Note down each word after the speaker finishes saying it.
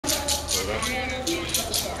Yeah,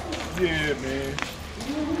 man.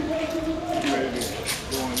 You ready to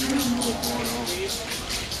go on here and see what's going on?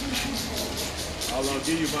 I'll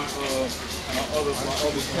give you my other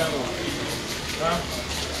channel. Huh?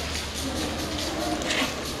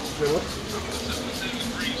 Say what?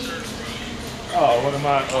 Oh, one of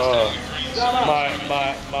my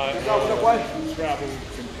travel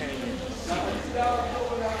companions.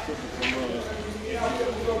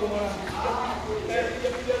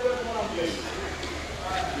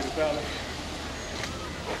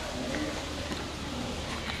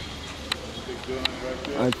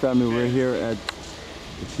 All right, family, we're here at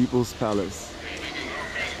the People's Palace.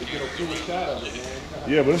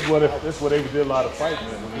 Yeah, but that's where they did a lot of fighting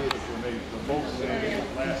when the folks said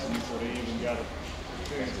last week, so they even got a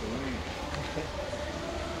chance to win.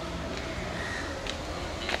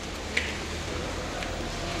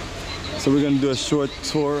 So we're gonna do a short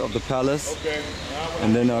tour of the palace, Okay.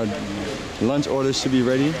 and then our lunch orders should be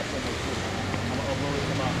ready.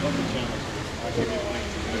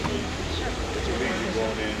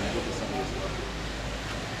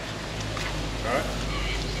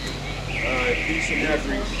 Alright, peace and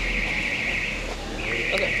happiness.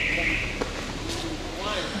 Okay.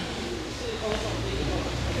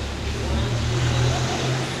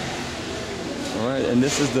 All right, and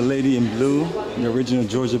this is the lady in blue, the original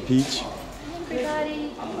Georgia peach.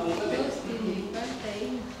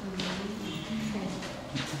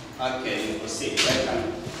 Okay, you proceed.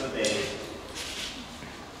 Welcome to the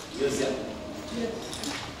museum.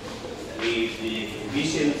 With the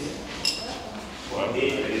visions for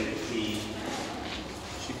different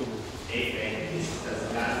visitors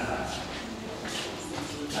Zanzibar.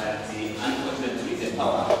 But unfortunately, the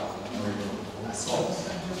power has gone.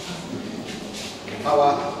 The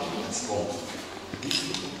power has gone.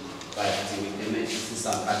 But we can make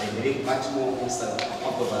some much more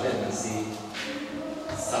overvalid and see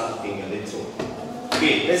something a little.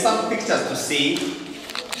 Okay, there's some pictures to see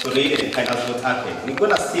to really kind of what happened. We're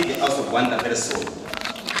gonna see the House of Wonder very soon.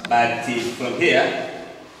 But from here,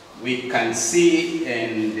 we can see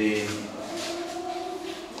and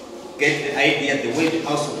get the idea the way the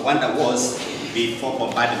House of Wonder was before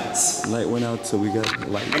bombardments. Light went out, so we got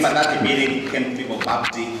light. Remember that the building came to be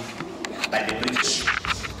bombarded by the British.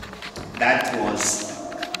 That was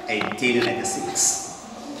 1896.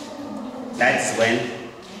 That's when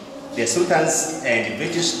the Sultans and the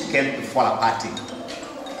British came to fall apart.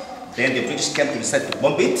 Then the British came to decide to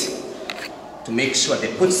bomb it to make sure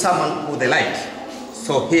they put someone who they like.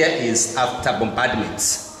 So here is after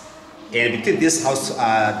bombardments. And between this house,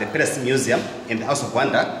 the Palace Museum and the House of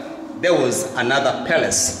Wonder, there was another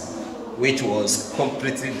palace which was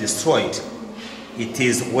completely destroyed. It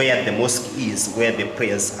is where the mosque is, where the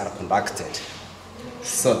prayers are conducted.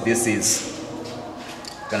 So this is,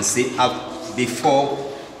 you can see up before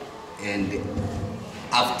and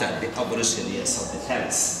after the abolition years of the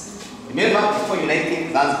palace. Remember, before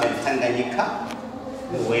uniting Zanzibar and Tanganyika,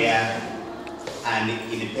 we were an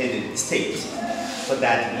independent state, so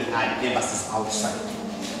that we had embassies outside.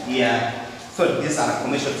 Here, so these are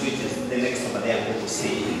commercial treaties. The next over there, we will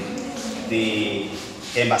see the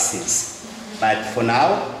embassies. But for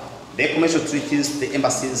now, the commercial treaties, the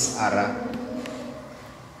embassies are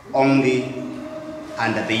only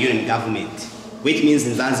under the union government, which means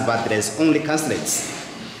in Zanzibar there is only consulates.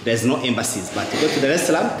 There's no embassies. But to go to the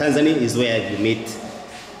Salaam, Tanzania is where you meet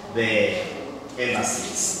the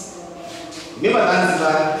embassies. Remember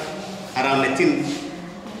Zanzibar, around 19th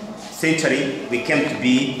century, we came to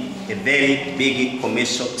be a very big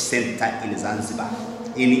commercial center in Zanzibar,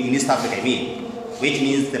 in East Africa, I mean, which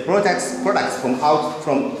means the products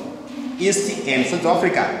from East and Central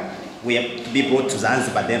Africa were to be brought to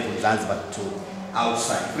Zanzibar, then from Zanzibar to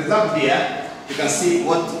outside. For example, here you can see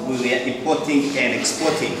what we were importing and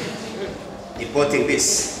exporting. Importing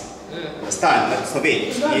this. Understand? Let's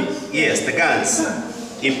obey. Yes, the guns.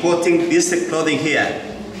 Importing this clothing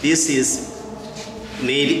here. This is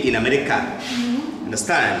made in America.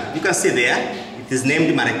 Understand? You can see there, it is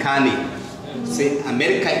named Marekani. See,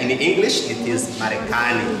 America in English, it is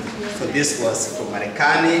Marekani. So this was from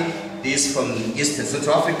Marekani, this from East and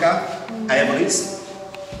Central Africa, ivories,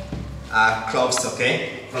 cloves,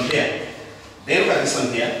 okay, from there. Then look at this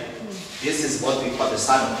one here. This is what we call the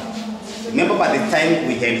saddle. Remember, by the time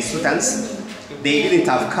we had sultans, they didn't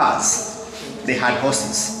have cars, they had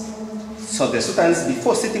horses. So the sultans,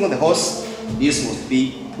 before sitting on the horse, this would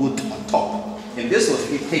be put on top. And this was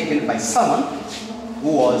taken by someone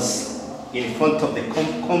who was in front of the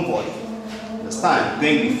convoy. Understand?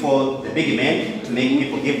 Going before the big man to make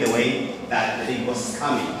people give the way that the big boss is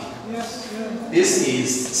coming. Yes, yeah. This is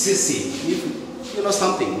Sisi. you know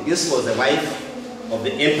something? This was the wife of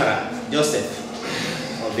the Emperor Joseph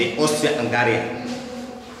of the Austria-Hungarian.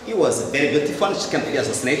 He was very beautiful. She came to be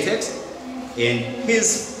assassinated, and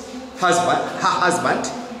her husband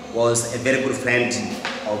was a very good friend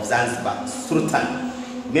of Zanzibar, Sultan.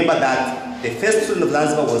 Remember that the first Sultan of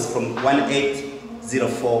Zanzibar was from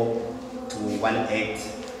 1804 to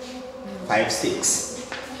 1856.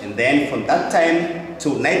 And then from that time to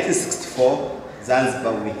 1964,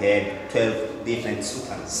 Zanzibar, we had 12 different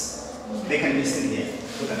sultans. They can be seen here.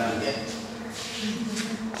 Put it down here.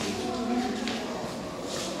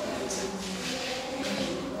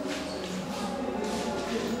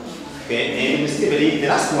 Okay, and we still believe the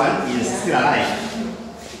last one is still alive,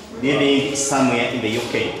 living somewhere in the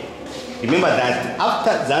UK. Remember that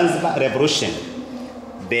after Zanzibar Revolution,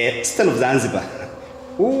 the Sultan of Zanzibar,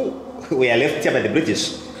 who were left here by the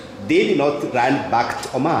British, did not run back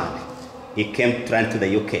to Oman. He came to run to the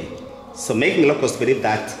UK. So making locals believe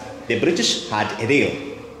that the British had a deal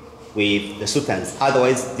with the sultans.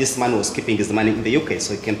 Otherwise, this man was keeping his money in the UK,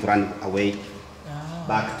 so he came to run away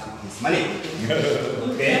back to his money.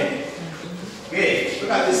 Okay? Okay,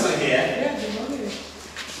 look at this one here.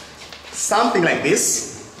 Something like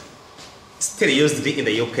this, still used in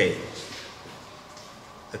the UK.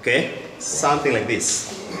 Okay? Something like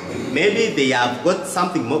this. Maybe they have got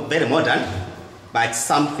something very modern, but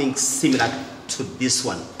something similar to this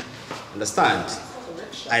one. Understand?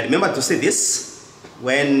 I remember to say this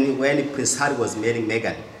when Prince Harry was marrying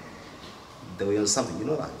Meghan. There was something, you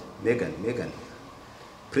know that? Meghan.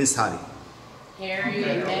 Prince Harry. Harry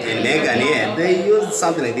and Meghan, yeah. They used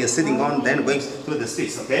something like this, sitting on, then going through the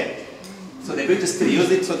streets, okay? So the British still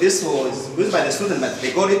used it. So this was used by the students, but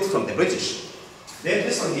they got it from the British. Then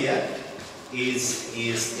this one here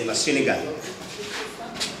is a machine gun.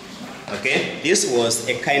 Okay, this was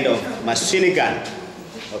a kind of machine gun,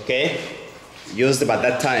 okay, used by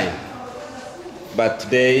that time. But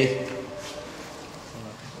today,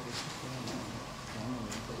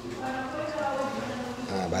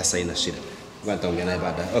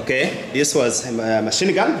 okay, this was a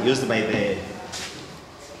machine gun used by the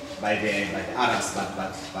Arabs, but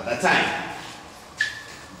by that time.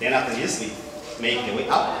 Then after this, we make the way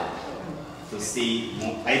up to see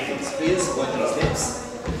more items. Please go to the steps.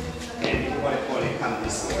 And what I call it, come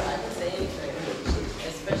this way.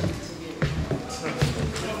 especially to you.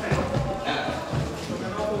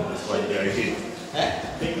 Right there, here.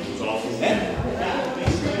 It was awful.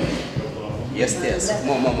 Yes.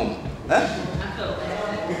 More. Huh?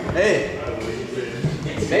 Hey.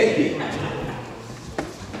 Thank you.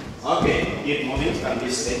 Okay, keep moving, come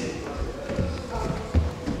this way.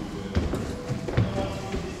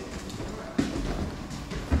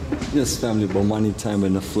 Yes, family, Bomani time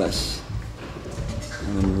in the flesh.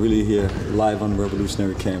 And I'm really here live on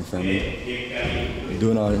Revolutionary Camp, family.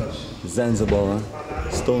 Doing our Zanzibar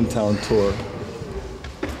Stone Town tour.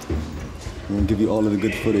 I'm gonna give you all of the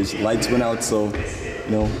good footage. Lights went out, so,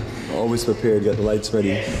 you know, always prepared, got the lights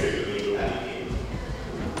ready.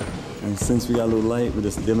 And since we got a little light, we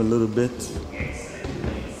just dim it a little bit.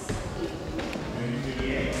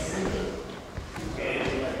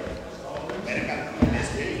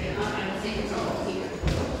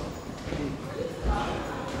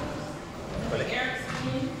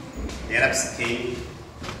 The Arabs came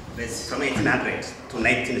from 1800 to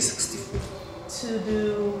 1960. To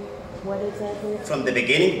do what exactly? From the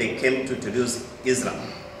beginning, they came to introduce Islam.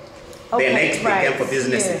 Okay, Then next, right. they came for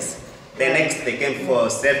businesses. Yes. Then next, they came for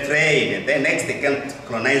slave trade. And then next, they came to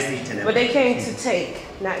colonize it. And But they came to take,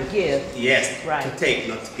 not give. yes, Right. to take,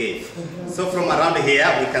 not to give. So from around here,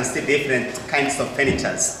 we can see different kinds of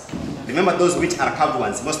furnitures. Remember those which are carved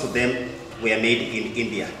ones, most of them were made in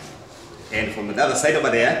India. And from the other side over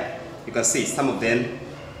there, you can see some of them,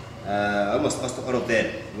 almost all of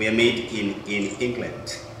them, were made in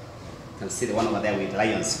England. You can see the one over there with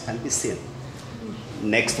lions, can be seen.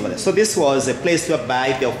 Next over there. So this was a place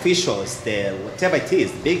whereby the officials, whatever it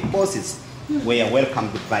is, big bosses, were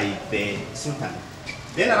welcomed by the Sultan.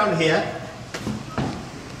 Then around here,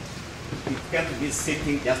 you can be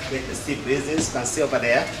sitting just with the sea breezes. You can see over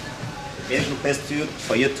there, a very good place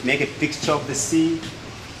for you to make a picture of the sea. You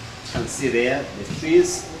can see there the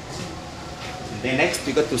trees. Then next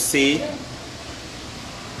we got to see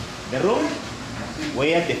the room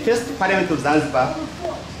where the first Parliament of Zanzibar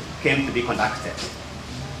came to be conducted.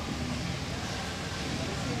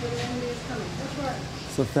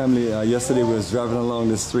 So family, yesterday we was driving along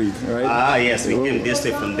the street, right? Ah yes, we came this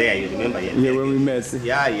way from there, you remember? Yeah, when we met.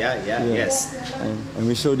 Yeah, yes. And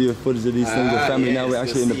we showed you footage of these things. The family, now we're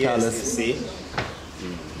actually in the palace. Yes, you see.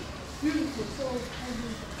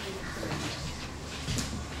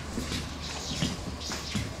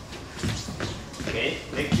 Okay,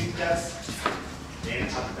 take pictures. Then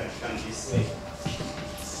after come this way.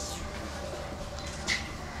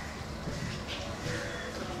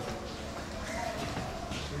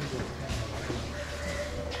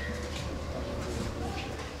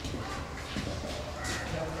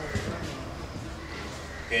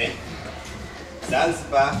 Okay.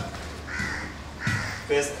 Zanzibar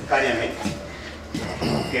first parliament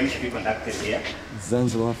came to be conducted here.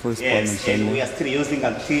 Zanzibar first Yes, and we are still using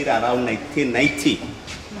until around 1990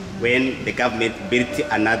 when the government built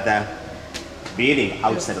another building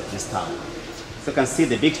outside of this town. So you can see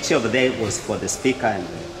the big chair over there was for the speaker and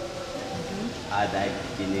other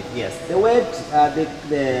unit. Yes, the word,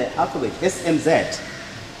 the alphabet SMZ,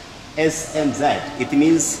 SMZ, it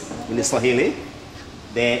means in Swahili,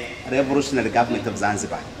 the Revolutionary Government of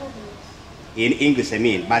Zanzibar. In English, I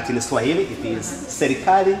mean, but in Swahili, it is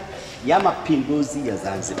Serikali ya Mapinduzi ya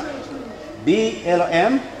Zanzibar.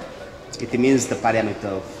 BLM, it means the Parliament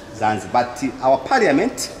of Zanzibar. But our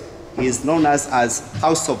parliament is known as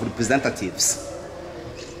House of Representatives.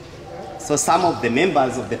 So some of the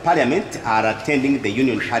members of the parliament are attending the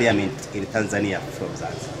Union Parliament in Tanzania from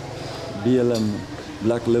Zanzibar. BLM,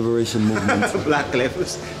 Black Liberation Movement. Black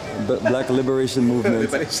levels. Black Liberation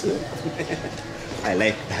Movement. I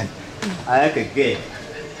like that. I like it good.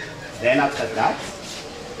 Then after that,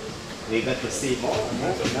 we got to see more and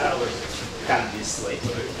more. Come this way. The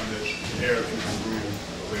Arab people rule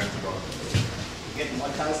Zanzibar. Get more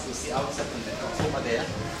chance to see outside from the top over there.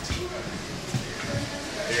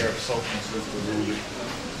 Arab sultans lived to rule it.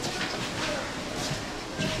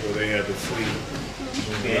 So they had to flee.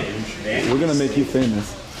 Okay. Then We're gonna make you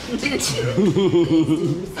famous.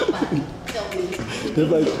 They're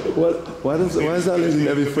like, what? Why is that lady in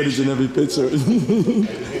every footage and every picture? I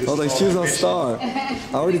was like, she's on Star.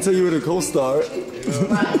 I already told you were the co-star.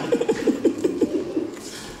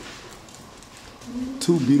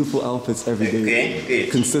 Two beautiful outfits every day. Okay,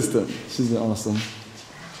 good. Consistent. She's been awesome.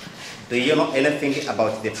 do you know anything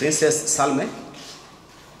about the Princess Salme?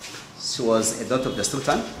 She was a daughter of the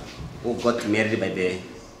Sultan who got married by a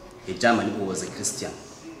German who was a Christian.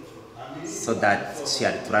 So that she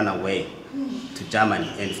had to run away to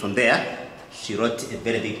Germany, and from there she wrote a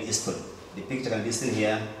very big history. The picture can be seen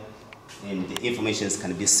here, and the information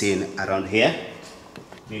can be seen around here.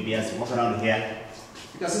 Maybe as you walk around here,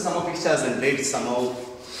 you can see some more pictures and read some more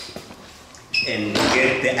and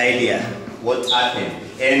get the idea what happened.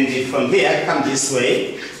 And from here, come this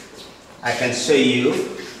way, I can show you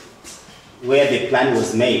where the plan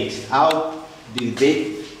was made. How did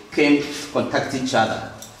they came to contact each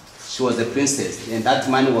other? She was a princess, and that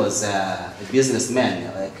man was a businessman,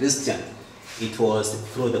 a Christian. It was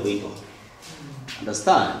through the window.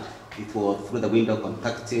 Understand? It was through the window,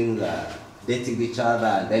 contacting, dating each other,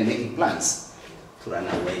 and then making plans to run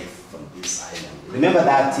away from this island. Remember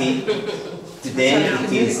that today,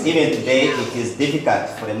 even today, it is difficult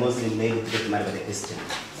for a Muslim lady to get married by a Christian.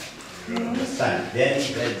 Understand? Very,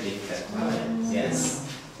 very difficult. Yes,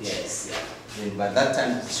 yes, yeah. And by that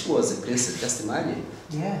time, she was a princess, just imagine.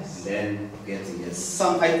 Yes. And then getting yes.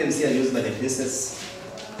 Some items here used by the princess.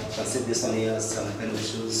 You can see this one here, some kind of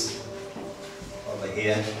shoes over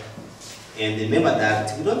here. And remember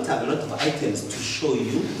that we don't have a lot of items to show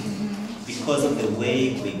you because of the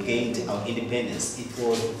way we gained our independence. It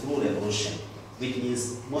was through revolution, which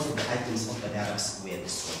means most of the items of the Arabs were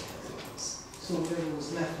destroyed. So whatever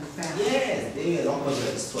was left in family. Yes, they were not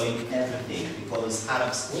destroying everything because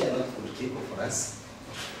Arabs were not good people for us.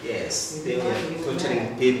 Yes, they were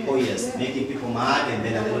torturing people, yes, making people mad, and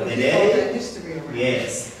then at the end of the day,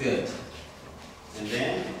 yes, good. And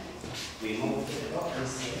then we move to the doctor's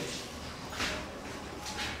side.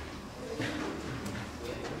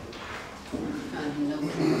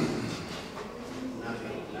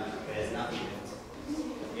 Nothing, there's nothing.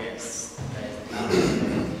 Yes, there's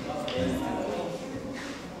nothing.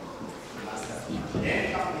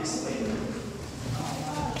 Then come this way.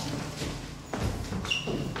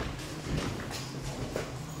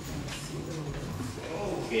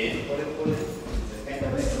 Okay, put it. The kind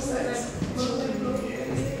of exercise.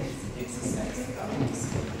 Yes, exercise. Come this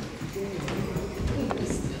way.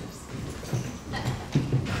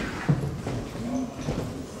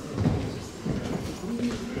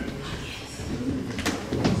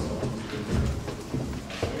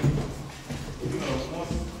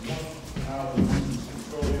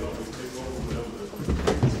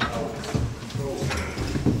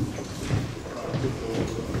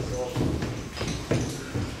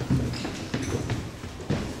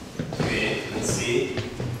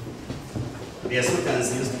 The Sultans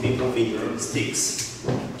used to be moving sticks.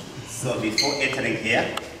 So before entering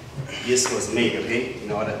here, this was made, okay,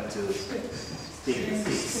 in order to stick the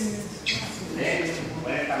sticks. Then,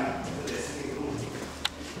 welcome to the sitting room.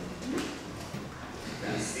 You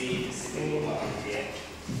can see the sitting room around here.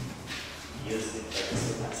 Used it by the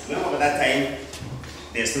sultans. Remember that time,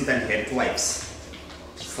 the sultan had 2 wives.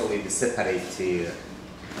 So we separate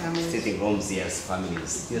sitting rooms, yes,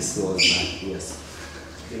 families. This was, yes,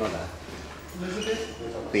 you know that.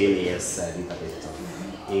 Queen, yes, Elizabeth of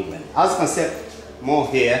England. As you can see more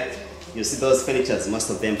here, you see those furnitures, most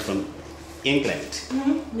of them from England.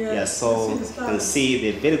 Yeah, so you can see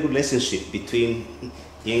the very good relationship between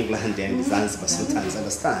England and Zanzibar sultans,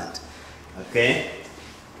 understand? Okay?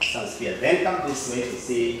 Sounds clear. Then come this way to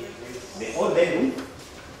see the old bedroom.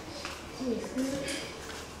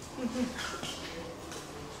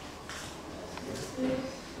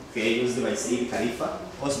 Okay, used by Sayyid Khalifa.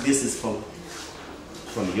 Also, this is from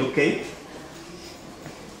UK.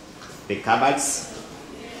 The cupboards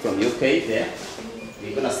from UK there.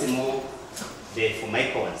 We're gonna see more the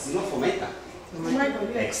Formica ones. You know Formica?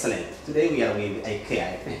 Excellent. Today we are with IKEA,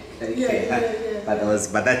 I think. IKEA. But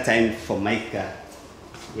by that time Formica.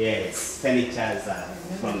 Yes, furnitures are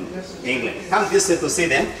from England. Come this way to see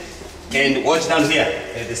them and watch down here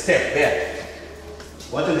at the step there.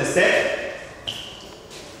 Watch on the step.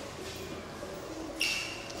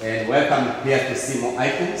 And welcome here to see more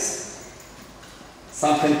items.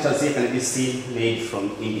 Some furnitures here can be seen made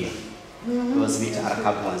from India. Those which are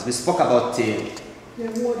carved ones. We spoke about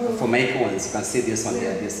Formica ones. You can see this one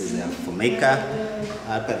here. This is Formica.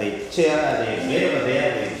 After the chair, the bed over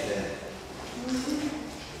there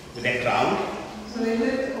with the crown. So they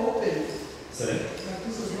lived open. Sorry? Like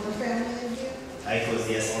this was one family in here? I was,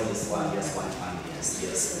 yes, always one, yes, one family, yes.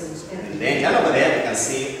 And then down over there, you can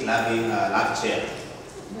see love chair.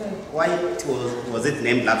 Why was it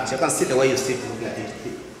named love chair? You can see the way you sit looking at it.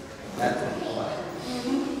 That one.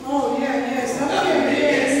 Oh, yeah, yes. Yeah.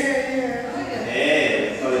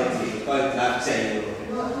 Hey, call it love chair.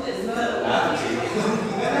 Love chair.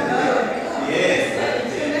 Yes, love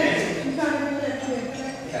chair. You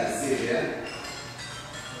can see it there.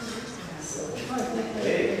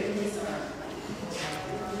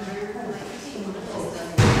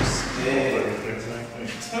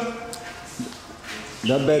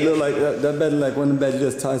 That bed look like that bed look like one of the beds you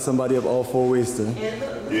just tie somebody up all 4 ways to. Yeah.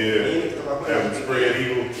 Have them spread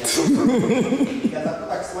eagle. It's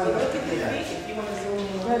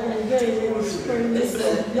very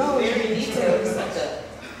detailed. It's like a,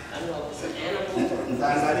 I don't know, it's an animal.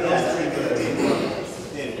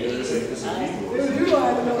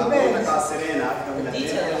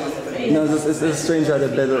 No, it's strange how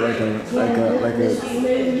that bed look like a.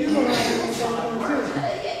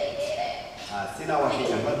 Sina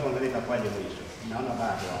uhakika, kwa tuangalie itakuwaje mwisho. Naona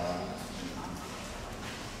bado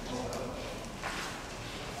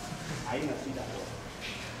haina shida.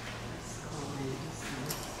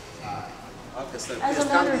 Okay, so As a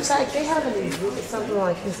matter of fact, they have an exhibit, something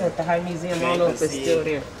like this at the High Museum. I don't know if it's still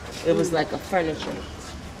there. It was like a furniture.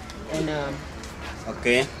 And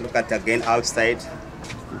okay, look at again outside.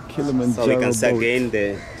 Kilimanjaro So we can see boat. again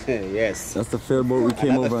the yes. That's the fair boat we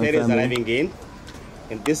came over on ferry is family. arriving in.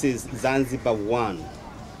 And this is Zanzibar 1.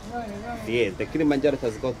 Yes, the Kilimanjaro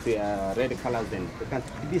has got the red colors and you can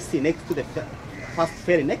see next to the first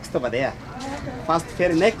ferry next over there. First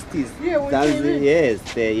ferry next is Zanzibar. Yes.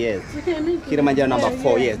 Kilimanjaro number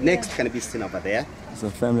 4. Yes, next can be seen over there. It's a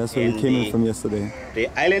family. That's where we came in from yesterday. The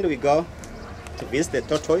island we go to visit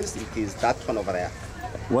the tortoise. It is that one over there.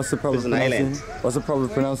 What's the proper pronunciation? What's the proper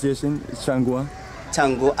pronunciation? It's Changua.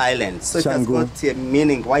 Changu Island. So Changu. it has got a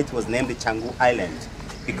meaning why it was named Changu Island.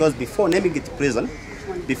 Because before naming it prison,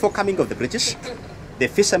 before coming of the British, the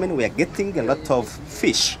fishermen were getting a lot of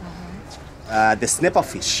fish. The snapper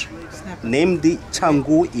fish, named the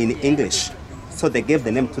Changu in English. So they gave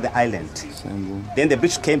the name to the island. Changu. Then the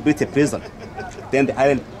British came, built a prison. Then the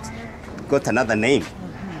island got another name,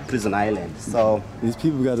 Prison Island. So These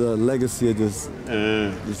people got a legacy of this.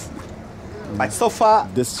 but so far,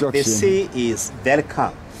 Destruction. the sea is very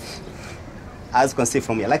calm. As you can see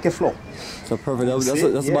from here, like a flow. So perfect.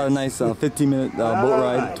 That's about a nice 15-minute boat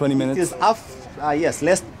ride, 20 minutes. It is yes,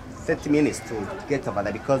 less 30 minutes to get over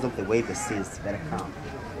there because of the way the sea is very calm.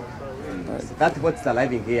 So that's what's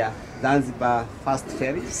arriving here. Zanzibar fast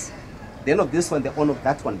ferries. The end of this one, the owner of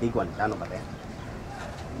that one, big one, down over there.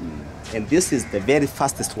 And this is the very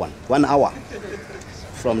fastest one, 1 hour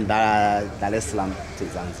from Dar es Salaam to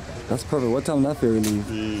Zanzibar. That's perfect. What time that ferry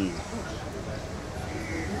leave?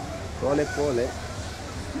 Pole.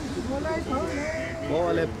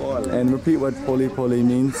 Pole, pole. And repeat what pole pole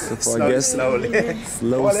means for our Slowly, guests. slowly.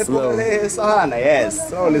 Slow, Pole, slow. pole, Sohana, yes.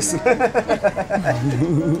 Slowly, slowly.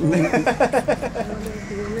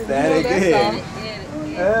 Very good.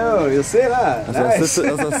 Oh, you see that? Nice.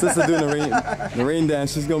 That's our sister doing the rain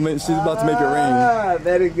dance. She's about to make it rain. Ah,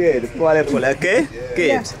 very good. Pole, pole. Okay,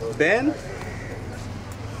 good. Then.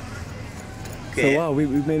 Okay. So wow, we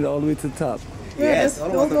made it all the way to the top. Yes,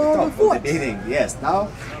 let's almost at go the on top the of the foot. building. Yes, now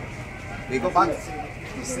we go back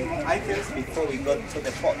to see items before we go to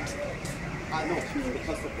the fort. Ah, no,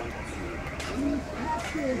 because of one.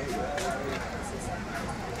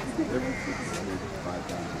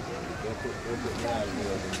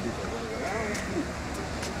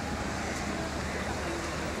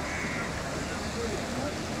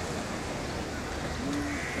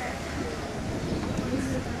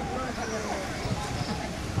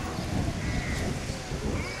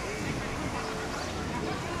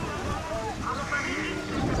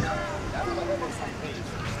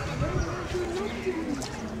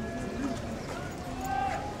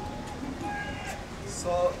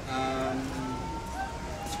 So,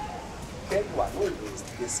 that one is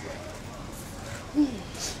this way.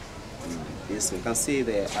 This way. You can see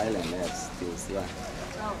the island there still, yeah.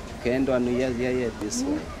 Okay, and one, yeah, this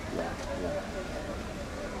way. Yeah.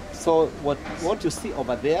 So what you see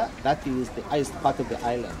over there, that is the highest part of the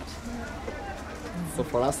island. So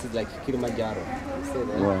for us, it's like Kilimanjaro. You see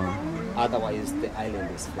there? Wow. Otherwise, the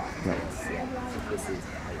island is flat. Right. Yeah. So this is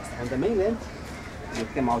the highest. On the mainland, you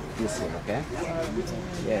came out this way, okay?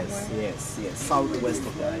 Yes. Southwest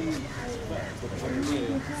of the island.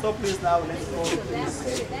 So please now let's go to this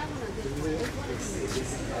way.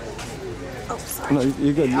 No,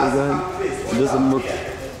 you're good. You go ahead. There's a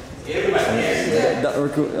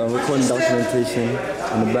recording documentation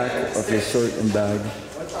on the back of your shirt and bag.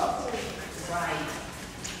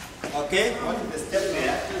 Okay, what is the step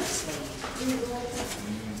there?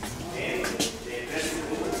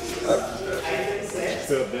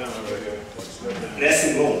 Step down right here.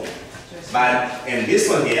 Dressing room. But in this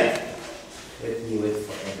one here, let me wait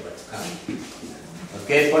for everybody to come.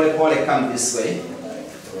 Okay, Pole, come this way.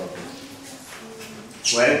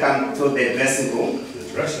 Welcome to the dressing room. The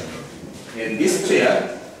dressing room. And this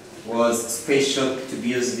chair was special to be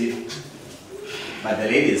used by the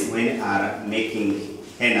ladies when they are making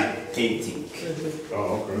henna painting.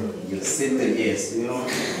 Oh, okay. You sit there, yes, you know.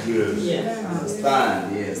 Yes.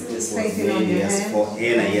 Understand, yes, this was Painting on made, your yes, hand? for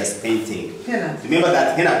henna, yes, painting. Henna. Remember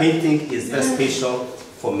that henna painting is very special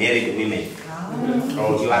for married women.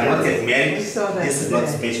 Oh, You are not yet married, We saw that this is not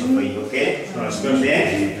today. special for you, okay? It's not special.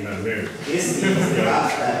 Then, You're not married. this is the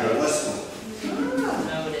washroom.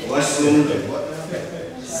 Washroom,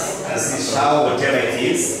 as a shower, whatever it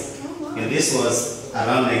is. And this was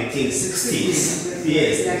around 1960s.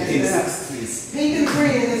 Yes, 1960s. Pink and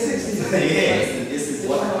green in the 60s. Yes, and this is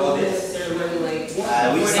what I call it.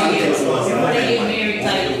 Which sometimes was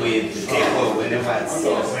with the table whenever it's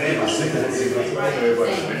whenever.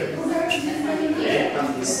 Everybody's married. Yeah,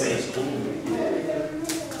 come this way.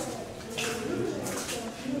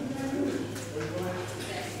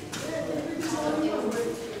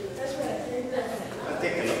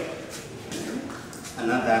 Take a look.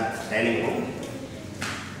 Another dining room.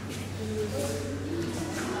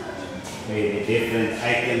 With different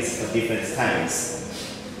items for different times.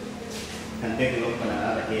 And take a look at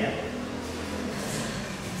another here.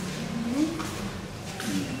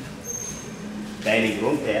 Dining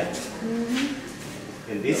room there.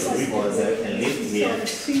 And this was a lift here.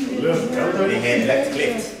 Lift, They elevator? had electric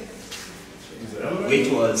lift, Is it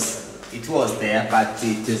elevator? which was there, but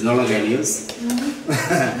it is no longer in use.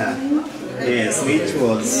 Yes, which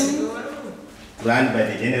was run by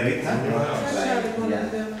the generator.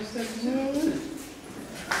 Yeah.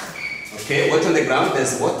 Okay, what's on the ground?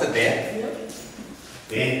 There's water there.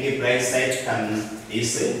 Then keep right side, come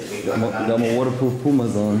this way. We go Got down my there. waterproof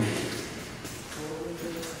Pumas on.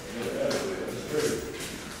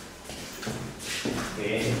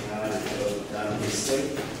 Okay, now we go down this way.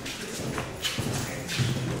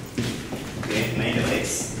 Okay, mind the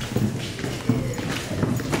legs.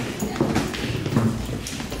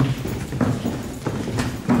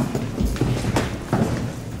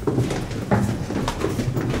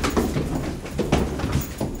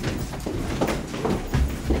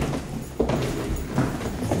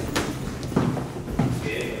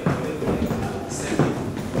 Okay,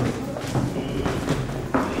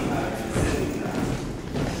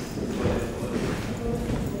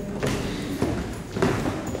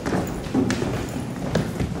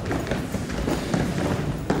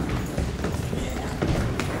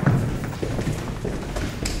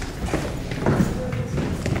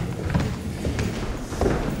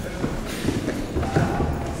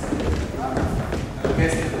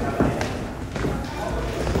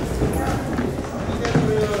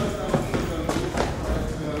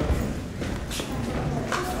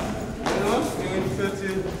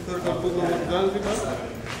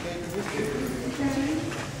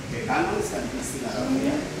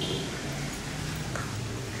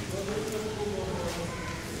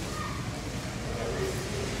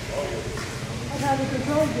 I just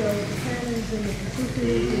told you, the families and the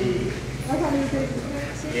particulars. That's how many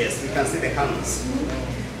people. Yes, you can see the cannons.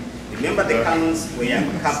 Remember the cannons were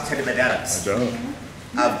captured by the Arabs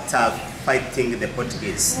after fighting the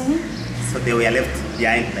Portuguese. So they were left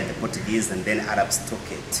behind by the Portuguese and then Arabs took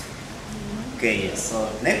it. Okay, yes.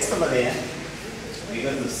 So next over there, we're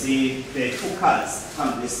going to see the two cars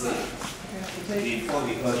come this way. Before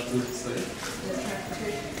we go to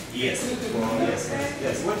yes,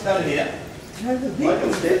 yes. What's down here? What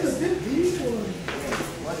is this?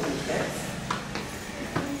 What is that?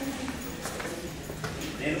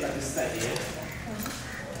 Then look at this side here.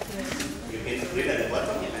 You can read at the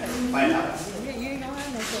bottom and find out.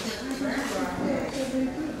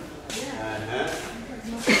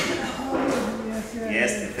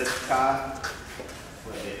 Yes, the first car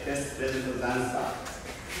for the first president of Zanzibar.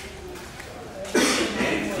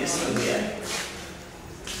 And this one here,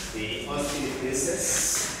 the Austin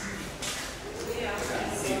princess. You can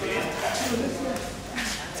see there.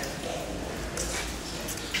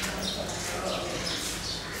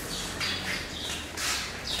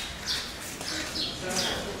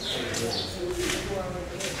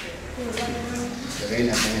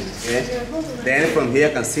 Okay. Then from here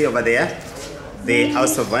you can see over there the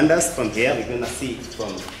House of Wonders. From here we're going to see it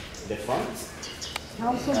from the front,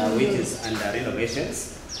 which is under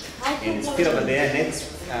renovations. And still over there next,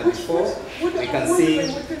 before we can see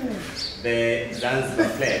the Zanzibar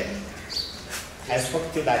flag. I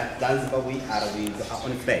spoke to you that Zanzibar we are with our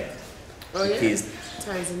own flag. Oh, yeah. It is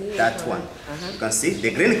Tanzania. that one. You can see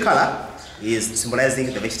the green color is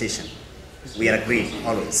symbolizing the vegetation. We are green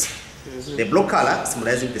always. The blue color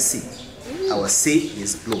symbolizing the sea. Our sea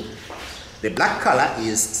is blue. The black color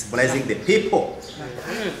is symbolizing the people.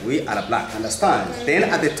 We are black, understand? Then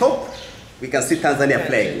at the top, we can see Tanzania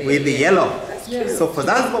flag with the yellow. So for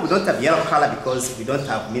Zanzibar, we don't have yellow color because we don't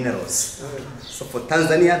have minerals. So for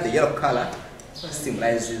Tanzania, the yellow color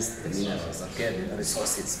symbolizes the minerals, okay? The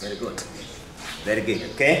resources, very good. Very good,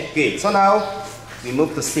 okay? Good. So now, we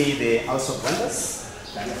move to see the House of Wonders.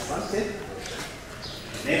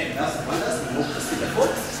 Then House of Wonders, we move to see the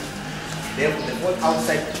fort. Then the fort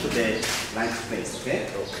outside to the lunch place, okay?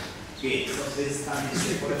 Okay, so this time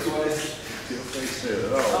is for the tourist.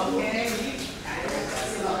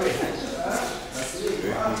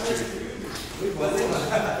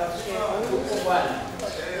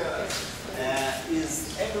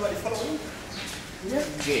 Is everybody following? Yeah.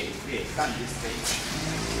 Okay, okay, come this way.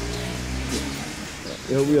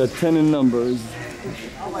 Here we are 10 in numbers.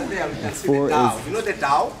 Over there we can see Four the Dow. is You know the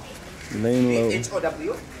Dow? laying low. The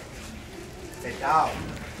H-O-W? The Dow.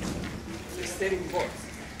 The steering boat.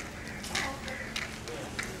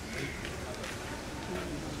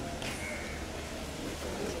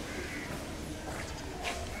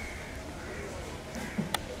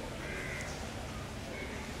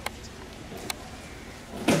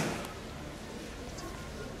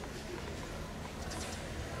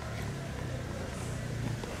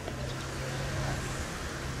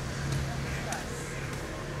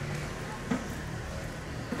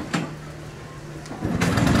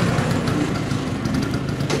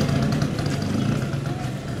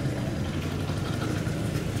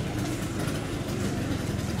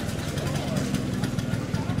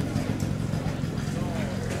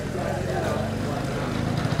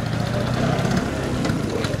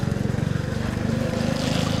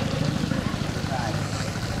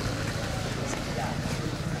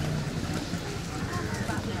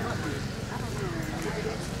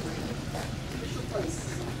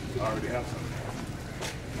 I already have some.